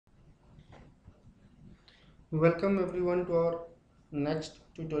Welcome everyone to our next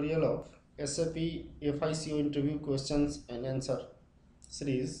tutorial of SAP FICO interview questions and answer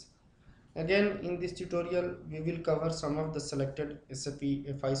series. Again, in this tutorial we will cover some of the selected SAP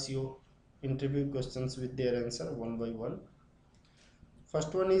FICO interview questions with their answer one by one.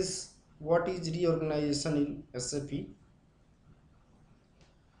 First one is, what is reorganization in SAP?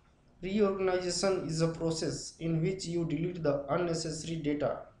 Reorganization is a process in which you delete the unnecessary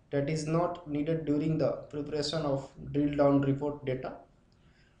data that is not needed during the preparation of drill down report data,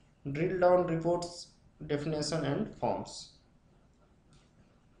 drill down reports, definition and forms.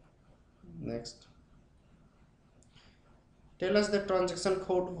 Next, tell us the transaction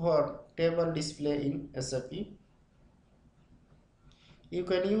code for table display in SAP. You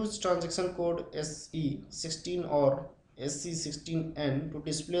can use transaction code SE16 or SC16N to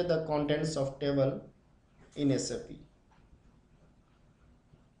display the contents of table in SAP.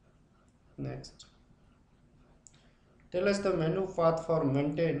 Next, tell us the menu path for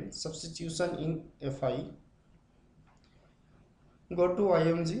maintain substitution in FI. Go to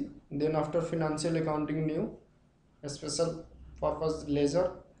IMG, then after financial accounting new, special purpose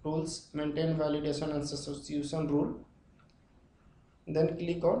ledger, tools, maintain validation and substitution rule. Then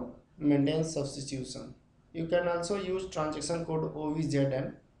click on maintain substitution. You can also use transaction code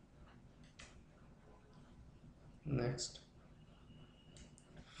OVZN. Next,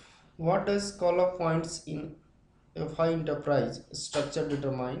 what does call of points in FI enterprise structure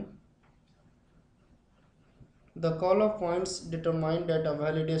determine? The call of points determine that a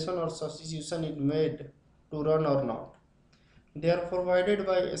validation or substitution is made to run or not. They are provided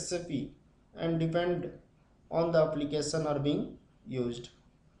by SAP and depend on the application are being used.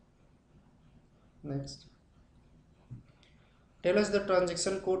 Next, tell us the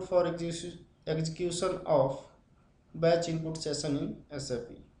transaction code for execution of batch input session in SAP.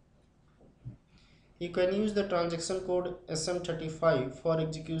 You can use the transaction code SM35 for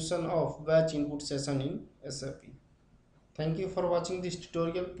execution of batch input session in SAP. Thank you for watching this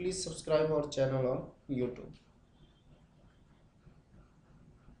tutorial. Please subscribe our channel on YouTube.